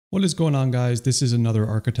What is going on, guys? This is another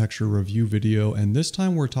architecture review video, and this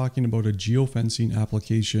time we're talking about a geofencing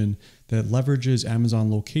application that leverages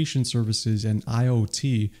Amazon location services and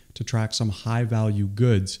IoT to track some high-value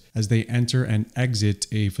goods as they enter and exit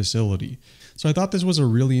a facility. So I thought this was a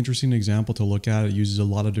really interesting example to look at. It uses a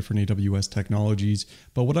lot of different AWS technologies,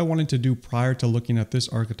 but what I wanted to do prior to looking at this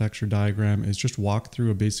architecture diagram is just walk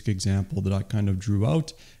through a basic example that I kind of drew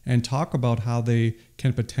out and talk about how they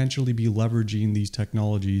can potentially be leveraging these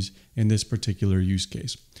technologies in this particular use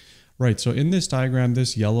case. Right, so in this diagram,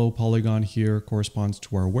 this yellow polygon here corresponds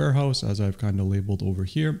to our warehouse, as I've kind of labeled over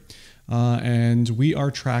here. And we are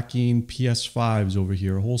tracking PS5s over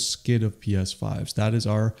here, a whole skid of PS5s. That is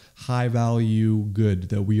our high value good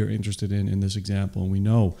that we are interested in this example. And we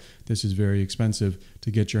know this is very expensive to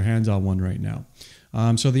get your hands on one right now.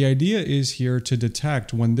 So the idea is here to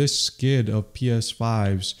detect when this skid of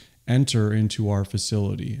PS5s enter into our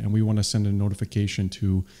facility, and we want to send a notification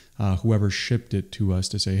to whoever shipped it to us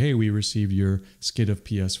to say, hey, we received your skid of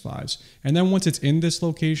PS5s. And then once it's in this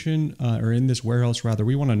location or in this warehouse rather,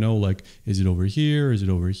 we want to know, like, is it over here? Is it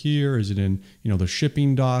over here? Is it in, the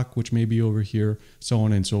shipping dock, which may be over here, so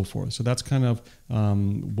on and so forth. So that's kind of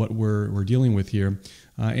what we're dealing with here.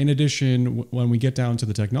 In addition, when we get down to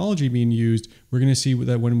the technology being used, we're going to see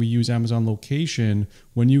that when we use Amazon location,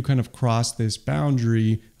 when you kind of cross this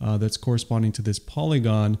boundary that's corresponding to this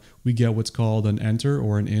polygon, we get what's called an enter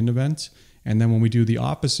or an in event. And then when we do the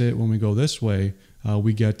opposite, when we go this way,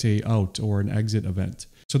 we get a out or an exit event.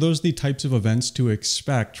 So those are the types of events to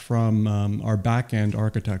expect from our backend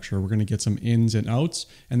architecture. We're going to get some ins and outs,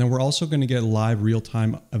 and then we're also going to get live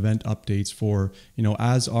real-time event updates for,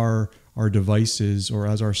 as our devices or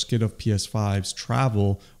as our skid of PS5s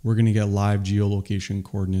travel, we're going to get live geolocation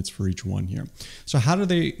coordinates for each one here. So how do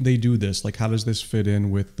they do this? Like, how does this fit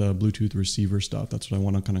in with the Bluetooth receiver stuff? That's what I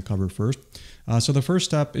want to kind of cover first. So the first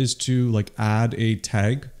step is to add a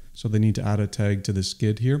tag. So they need to add a tag to the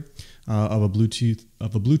skid here of a Bluetooth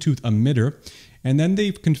emitter. And then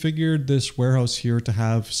they've configured this warehouse here to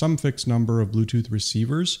have some fixed number of Bluetooth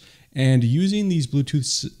receivers. And using these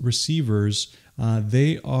Bluetooth receivers,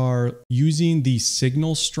 they are using the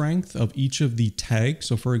signal strength of each of the tags.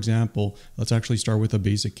 So for example, let's actually start with a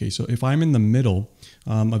basic case. So if I'm in the middle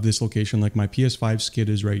of this location, like my PS5 skid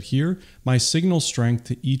is right here, my signal strength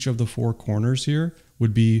to each of the four corners here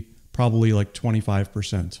would be probably like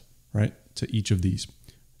 25%, right, to each of these.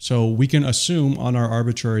 So we can assume on our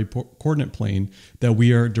arbitrary coordinate plane that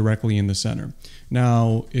we are directly in the center.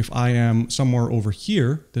 Now, if I am somewhere over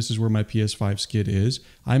here, this is where my PS5 skid is,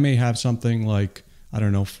 I may have something like,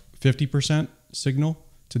 50% signal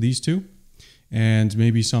to these two, and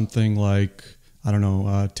maybe something like, 10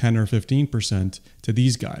 or 15% to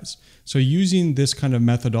these guys. So using this kind of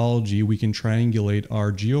methodology, we can triangulate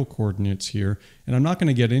our geo coordinates here. And I'm not going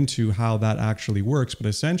to get into how that actually works, but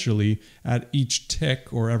essentially at each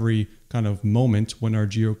tick or every kind of moment when our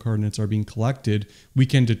geo coordinates are being collected, we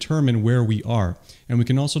can determine where we are. And we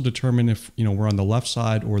can also determine if, we're on the left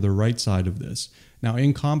side or the right side of this. Now,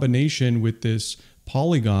 in combination with this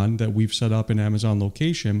polygon that we've set up in Amazon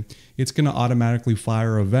location, it's going to automatically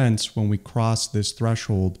fire events when we cross this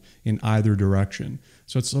threshold in either direction.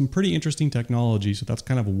 So it's some pretty interesting technology. So that's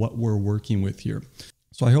kind of what we're working with here.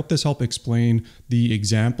 So I hope this helped explain the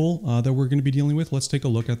example that we're going to be dealing with. Let's take a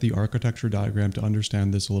look at the architecture diagram to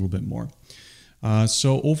understand this a little bit more.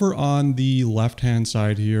 So over on the left-hand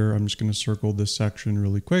side here, I'm just going to circle this section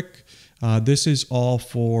really quick. This is all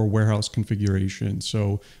for warehouse configuration.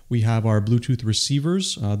 So we have our Bluetooth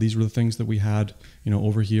receivers. These were the things that we had,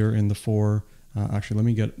 over here in the four. Actually, let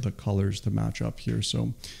me get the colors to match up here.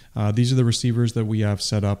 So these are the receivers that we have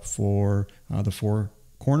set up for the four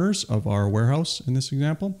corners of our warehouse in this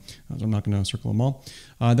example. So I'm not going to circle them all.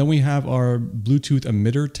 Then we have our Bluetooth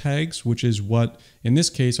emitter tags, which is what, in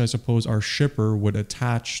this case, I suppose our shipper would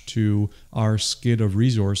attach to our skid of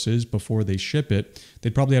resources before they ship it.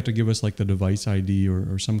 They'd probably have to give us like the device ID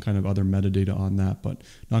or some kind of other metadata on that, but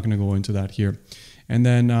not going to go into that here. And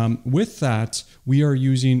then with that, we are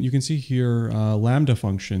using, you can see here, Lambda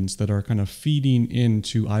functions that are kind of feeding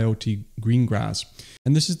into IoT Greengrass.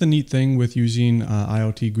 And this is the neat thing with using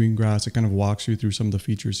IoT Greengrass. It kind of walks you through some of the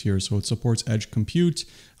features here. So it supports edge compute,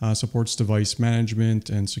 supports device management,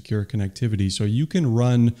 and secure connectivity. So you can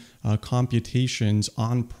run computations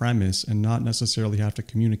on premise and not necessarily have to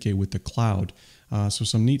communicate with the cloud. So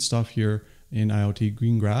some neat stuff here in IoT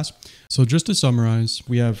Greengrass. So just to summarize,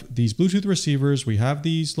 we have these Bluetooth receivers, we have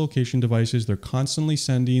these location devices, they're constantly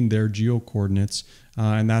sending their geo coordinates,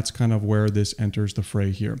 and that's kind of where this enters the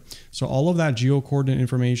fray here. So all of that geo coordinate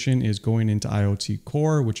information is going into IoT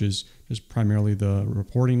Core, which is primarily the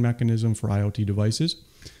reporting mechanism for IoT devices.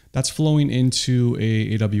 That's flowing into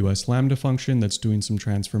a AWS Lambda function that's doing some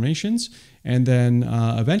transformations. And then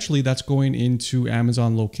eventually that's going into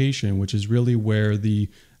Amazon location, which is really where the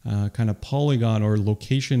kind of polygon or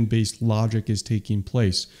location-based logic is taking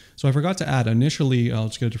place. So I forgot to add initially, I'll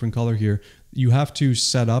just get a different color here. You have to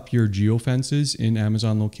set up your geofences in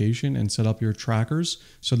Amazon location and set up your trackers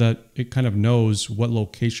so that it kind of knows what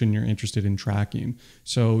location you're interested in tracking.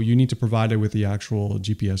 So you need to provide it with the actual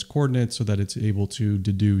GPS coordinates so that it's able to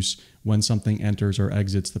deduce when something enters or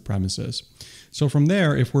exits the premises. So from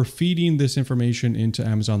there, if we're feeding this information into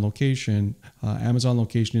Amazon location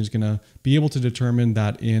is going to be able to determine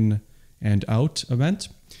that in and out event.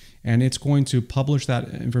 And it's going to publish that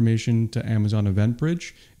information to Amazon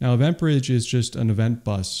EventBridge. Now, EventBridge is just an event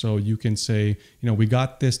bus. So you can say, we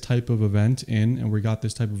got this type of event in and we got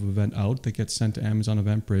this type of event out that gets sent to Amazon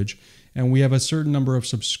EventBridge. And we have a certain number of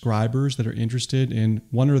subscribers that are interested in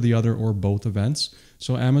one or the other or both events.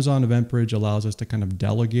 So Amazon EventBridge allows us to kind of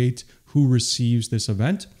delegate who receives this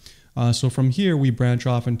event. So from here, we branch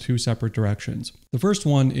off in two separate directions. The first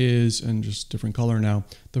one is, and just different color now,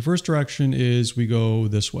 the first direction is we go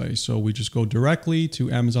this way. So we just go directly to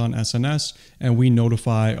Amazon SNS and we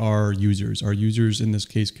notify our users. Our users in this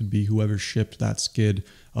case could be whoever shipped that skid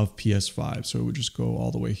of PS5. So we just go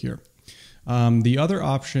all the way here. The other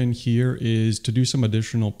option here is to do some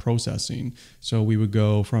additional processing. So we would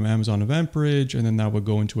go from Amazon EventBridge and then that would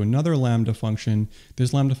go into another Lambda function.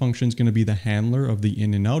 This Lambda function is going to be the handler of the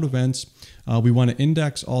in and out events. We want to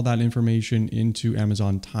index all that information into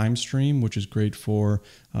Amazon TimeStream, which is great for,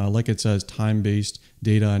 like it says, time-based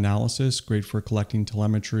data analysis, great for collecting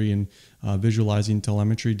telemetry and visualizing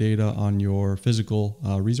telemetry data on your physical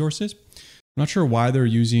resources. I'm not sure why they're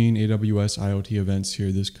using AWS IoT events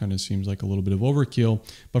here. This kind of seems like a little bit of overkill.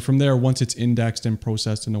 But from there, once it's indexed and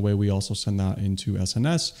processed in a way, we also send that into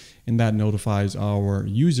SNS, and that notifies our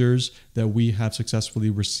users that we have successfully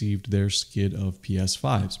received their skid of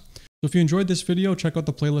PS5s. So if you enjoyed this video, check out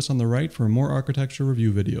the playlist on the right for more architecture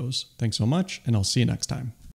review videos. Thanks so much, and I'll see you next time.